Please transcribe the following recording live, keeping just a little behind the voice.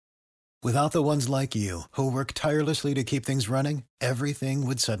Without the ones like you, who work tirelessly to keep things running, everything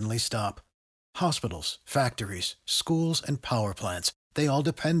would suddenly stop. Hospitals, factories, schools, and power plants, they all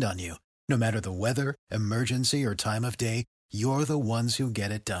depend on you. No matter the weather, emergency, or time of day, you're the ones who get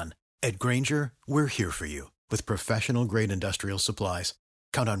it done. At Grainger, we're here for you with professional-grade industrial supplies.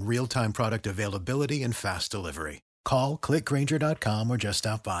 Count on real-time product availability and fast delivery. Call, clickgrainger.com, or just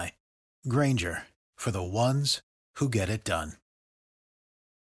stop by. Grainger, for the ones who get it done.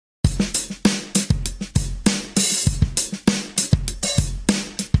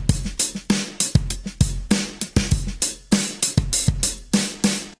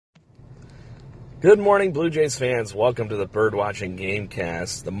 Good morning, Blue Jays fans. Welcome to the Birdwatching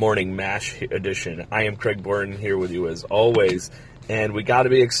Gamecast, the Morning Mash edition. I am Craig Burton here with you as always, and we got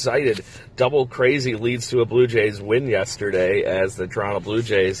to be excited. Double crazy leads to a Blue Jays win yesterday as the Toronto Blue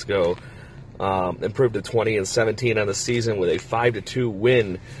Jays go improved to 20-17 on the season with a 5-2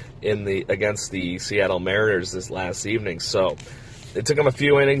 win against the Seattle Mariners this last evening. So it took them a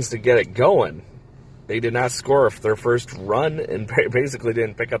few innings to get it going. They did not score their first run and basically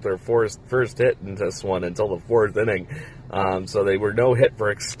didn't pick up their first hit in this one until the fourth inning. So they were no hit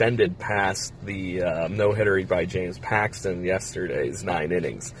for extended past the no-hitter by James Paxton yesterday's 9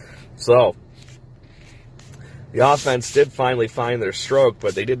 innings. So the offense did finally find their stroke,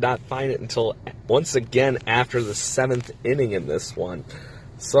 but they did not find it until once again after the 7th inning in this one.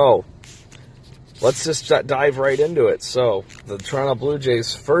 So let's just dive right into it. So the Toronto Blue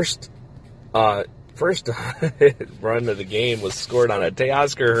Jays' first run of the game was scored on a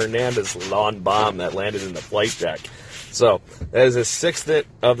Teoscar Hernandez lawn bomb that landed in the flight deck. So that is his 6th hit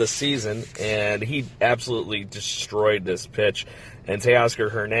of the season, and he absolutely destroyed this pitch. And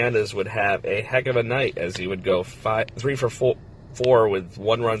Teoscar Hernandez would have a heck of a night as he would go 3 for 4 with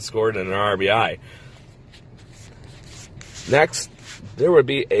 1 run scored and an RBI. Next, there would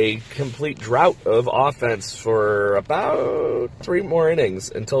be a complete drought of offense for about 3 more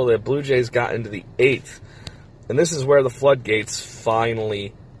innings until the Blue Jays got into the 8th. And this is where the floodgates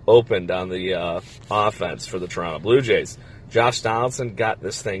finally opened on the offense for the Toronto Blue Jays. Josh Donaldson got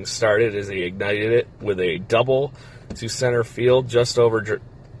this thing started as he ignited it with a double to center field just over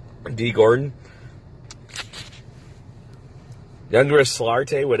D. Gordon. Youngris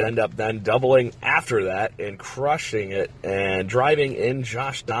Solarte would end up then doubling after that and crushing it and driving in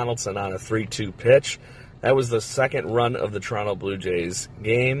Josh Donaldson on a 3-2 pitch. That was the second run of the Toronto Blue Jays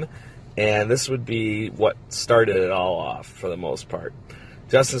game, and this would be what started it all off for the most part.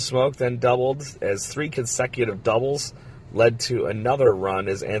 Justin Smoak then doubled as 3 consecutive doubles led to another run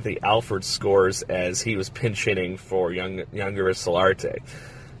as Anthony Alford scores as he was pinch hitting for Youngris Solarte.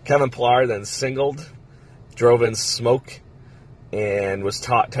 Kevin Pillar then singled, drove in Smoak, and was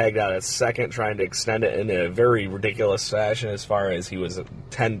tagged out at second, trying to extend it in a very ridiculous fashion as far as he was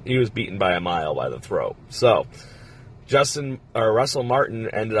beaten by a mile by the throw. So Russell Martin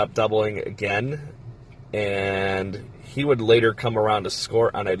ended up doubling again, and he would later come around to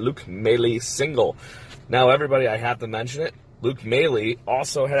score on a Luke Maile single. Now, everybody, I have to mention it, Luke Maile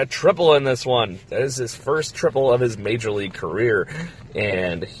also had a triple in this one. That is his first triple of his major league career,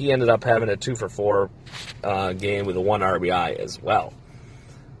 and he ended up having a 2 for 4 game with a 1 RBI as well.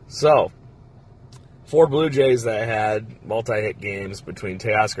 So, 4 Blue Jays that had multi-hit games between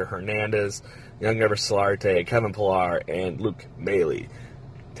Teoscar Hernandez, Youngris Solarte, Kevin Pillar, and Luke Maile.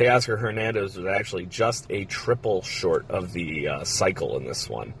 Teoscar Hernandez was actually just a triple short of the cycle in this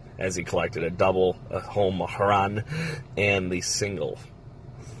one, as he collected a double, a home run, and the single.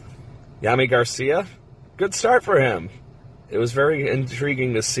 Yami Garcia, good start for him. It was very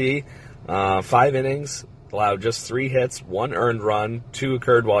intriguing to see. 5 innings, allowed just 3 hits, 1 earned run, 2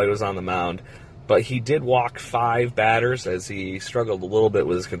 occurred while he was on the mound. But he did walk 5 batters as he struggled a little bit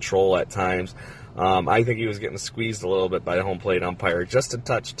with his control at times. I think he was getting squeezed a little bit by the home plate umpire, just a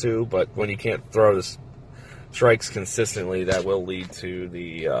touch too, but when you can't throw the strikes consistently, that will lead to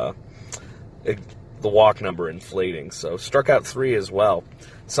the walk number inflating. So struck out 3 as well.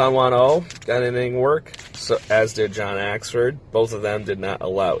 Sanwan Oh got inning work, so as did John Axford. Both of them did not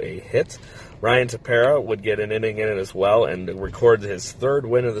allow a hit. Ryan Tepera would get an inning in it as well and record his 3rd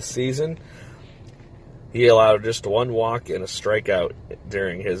win of the season. He allowed just 1 walk and a strikeout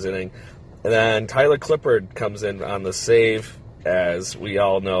during his inning. And then Tyler Clippard comes in on the save, as we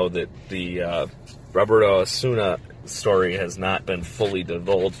all know that the Roberto Osuna story has not been fully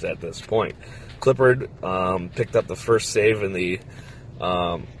divulged at this point. Clippard picked up the first save in the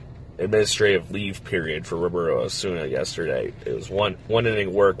administrative leave period for Roberto Osuna yesterday. It was one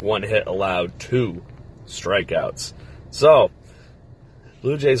inning work, 1 hit allowed, 2 strikeouts. So,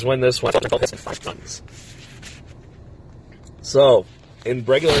 Blue Jays win this one. 5 runs. So, In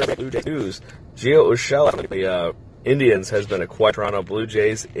regular Blue Jays news, Gio Urshela of the Indians has been acquired Toronto Blue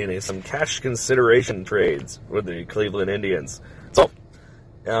Jays in some cash consideration trades with the Cleveland Indians. So, with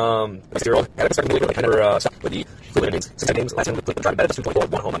the Cleveland Indians, 6 games, last time the Cleveland tried to bet 2.4,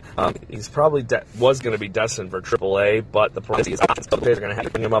 1 home run. He's probably was going to be destined for AAA, but the point is options. So the Jays are going to have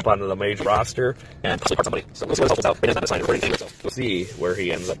to bring him up onto the major roster and possibly part somebody. So we'll see what this out. He doesn't have to sign for anything, so we'll see where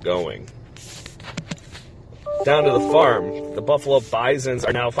he ends up going. Down to the farm, the Buffalo Bisons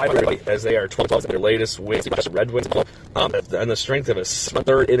are now 500 as they are 12 in their latest wins. The Red Wings, on the strength of a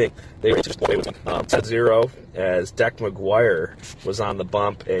third inning, they were just 10-0 as Deck McGuire was on the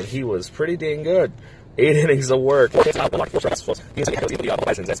bump, and he was pretty dang good. 8 innings of work. He can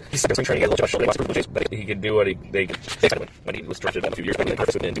do what when he was drafted a few years ago.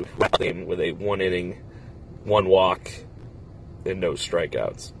 Into a game with a 1 inning, 1 walk, and no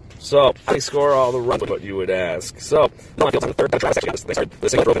strikeouts. So, how do you score all the runs, what you would ask? So, on the third, they started the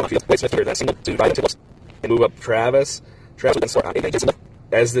single drove on the field. Wade Smith here, that single to right tables and move up Travis. Travis would then score on 8 innings.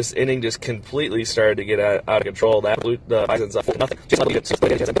 As this inning just completely started to get out of control, the Bison's up 4-0. Jason Legion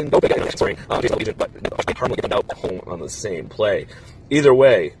didn't go big in scoring. Jason Legion, but Harmon getting out home on the same play. Either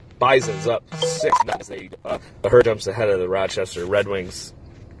way, Bison's up 6-0. The Herd jumps ahead of the Rochester Red Wings.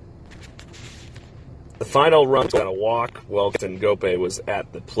 The final run was on a walk. Welton Gope was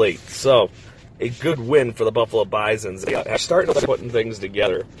at the plate. So, a good win for the Buffalo Bisons. They are starting to putting things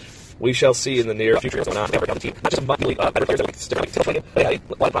together. We shall see in the near future what's going on. Not just better players that we still play. They had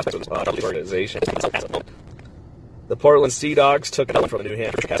a lot of prospects with this organization. The Portland Sea Dogs took another from the New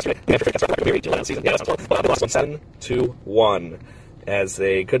Hampshire Castaway. New Hampshire Castaway last season. Yeah, that's 7-1 as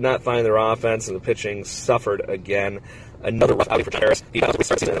they could not find their offense and the pitching suffered again. Another rough outing for John Harris. He got a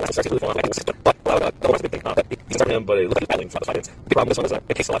start season and started to lose but he started him, but it looked like for the Finance. The problem with this one is that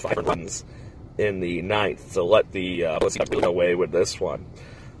it takes a lot of 5 runs in the 9th, so let the Sea Dogs really go away with this one.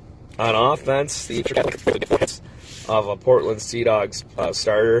 On offense, the Catholic really get 4 hits of a Portland Sea Dogs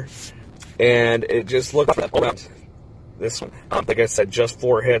starter, and it just looked for that around. This one, like I said, just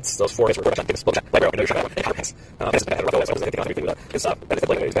 4 hits. Those 4 hits were getting split.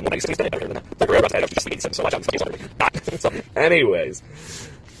 Anyways,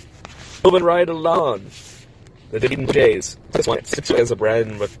 moving right along, the Dayton Jays. This one, 6 against the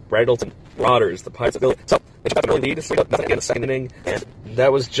Bradleton Marauders, the Pirates of Philly. So, they took out the lead, nothing in the second inning, and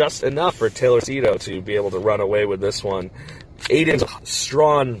that was just enough for Taylor Cito to be able to run away with this one. 8 innings of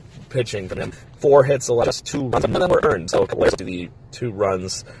strong pitching from him. 4 hits, just 2 runs. None of them were earned, so compared to the 2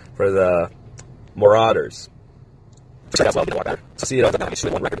 runs for the Marauders. Cito the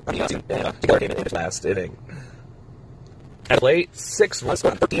 1 record on the team, and together came in his last inning. At late, 6 runs,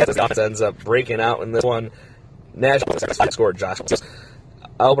 13 as the offense ends up breaking out in this one. Nashville scored Josh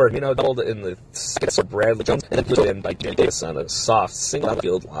Albert doubled in the second for Bradley Jones, and then blew in by Jay Davis on a soft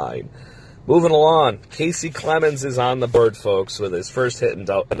single-field line. Moving along, Casey Clemens is on the board, folks, with his first hit in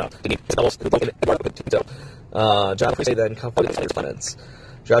John Priestley then covered with Clemens.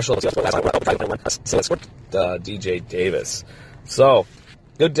 Josh DJ Davis. So,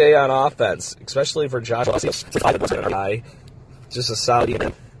 good day on offense, especially for Josh. Just a solid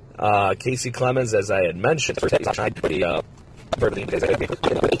man. Casey Clemens, as I had mentioned, first hit the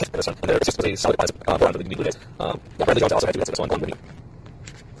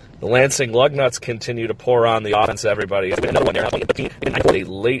The Lansing Lugnuts continue to pour on the offense, everybody. Another one there, a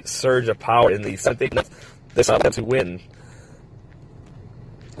late surge of power in the 7th. This offense to win.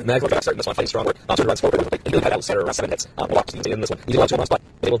 Magler starting this one, playing stronger. He runs forward. He really had out around 7 hits. In this one, he's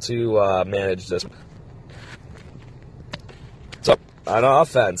able to manage this one. So, on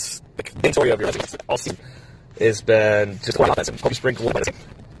offense, the story of your all season has been just one offense. Kobe Sprinkle with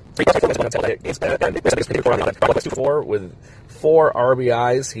 4 with 4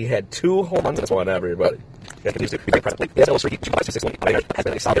 RBIs. He had 2 home runs in this one, everybody. He has been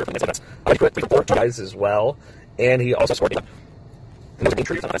a solid 4 guys as well, and he also scored.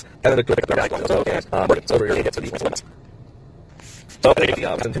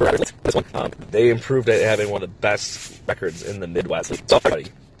 They improved at having one of the best records in the Midwest. So,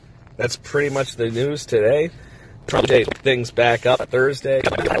 that's pretty much the news today. Toronto Jays pick things back up Thursday.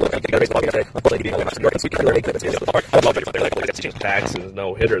 Taxes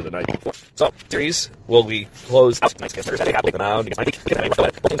no hitter the night before. So, series will be closed out next Thursday. The mound and keep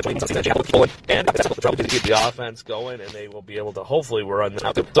the offense going, and they will be able to hopefully run this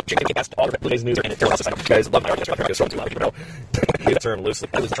out. So, all the Jays news and guys love my term loosely.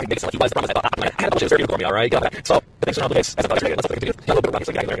 I was trying to make some all right. So, thanks for all the days. This podcast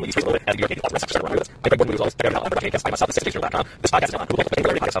is on Google. Have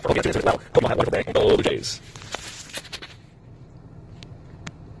a wonderful day. Go Jays.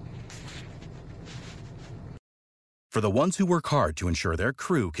 For the ones who work hard to ensure their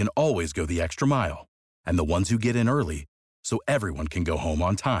crew can always go the extra mile, and the ones who get in early so everyone can go home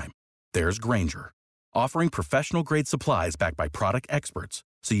on time, there's Grainger, offering professional-grade supplies backed by product experts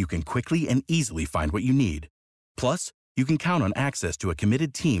so you can quickly and easily find what you need. Plus, you can count on access to a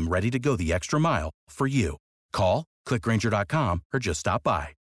committed team ready to go the extra mile for you. Call, click Grainger.com, or just stop by.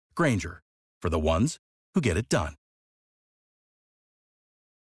 Grainger, for the ones who get it done.